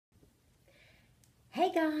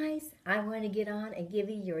Hey guys, I want to get on and give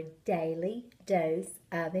you your daily dose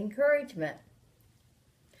of encouragement.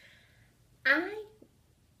 I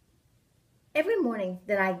every morning,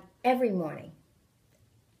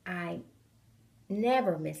 I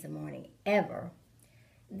never miss a morning ever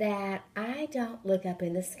that I don't look up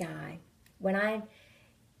in the sky when I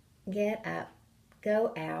get up,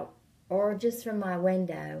 go out, or just from my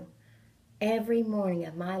window. Every morning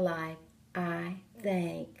of my life, I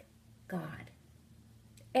thank God.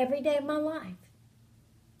 Every day of my life.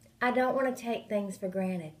 I don't want to take things for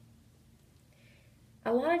granted.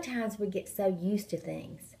 A lot of times we get so used to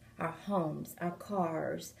things, our homes, our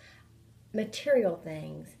cars, material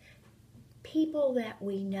things, people that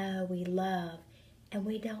we know, we love, and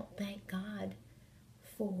we don't thank God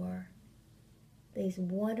for these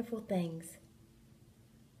wonderful things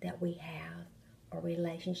that we have, or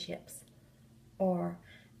relationships, or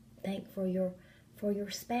thank for your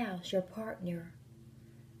spouse, your partner,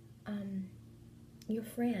 your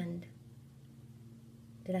friend.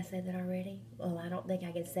 Did I say that already? Well, I don't think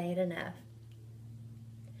I can say it enough.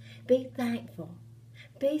 Be thankful.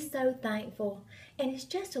 Be so thankful. And it's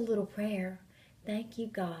just a little prayer. Thank you,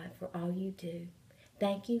 God, for all you do.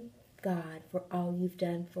 Thank you, God, for all you've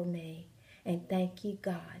done for me. And thank you,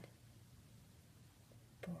 God,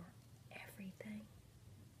 for everything.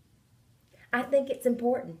 I think it's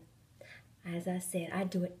important. As I said, I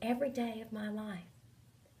do it every day of my life.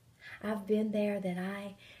 I've been there that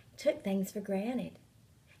I took things for granted.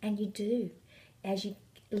 And you do as you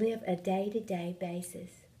live a day-to-day basis.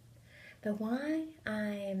 But why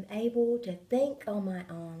I am able to think on my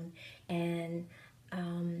own and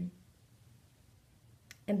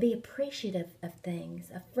be appreciative of things,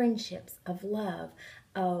 of friendships, of love,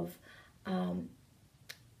 of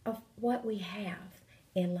what we have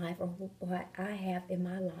in life or what I have in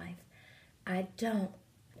my life, I don't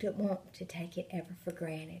want to take it ever for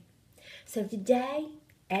granted. So today,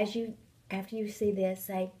 after you see this,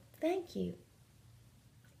 say, thank you,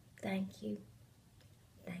 thank you,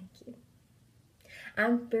 thank you.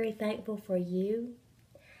 I'm very thankful for you,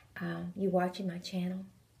 you watching my channel.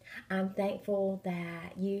 I'm thankful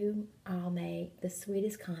that you all make the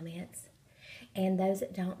sweetest comments. And those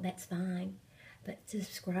that don't, that's fine. But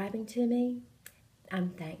subscribing to me, I'm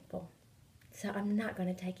thankful. So I'm not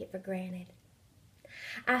going to take it for granted.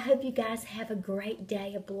 I hope you guys have a great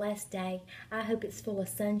day, a blessed day. I hope it's full of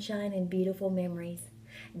sunshine and beautiful memories.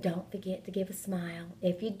 Don't forget to give a smile.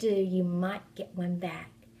 If you do, you might get one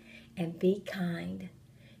back. And be kind.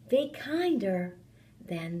 Be kinder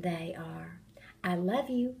than they are. I love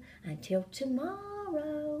you. Until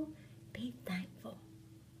tomorrow, be thankful.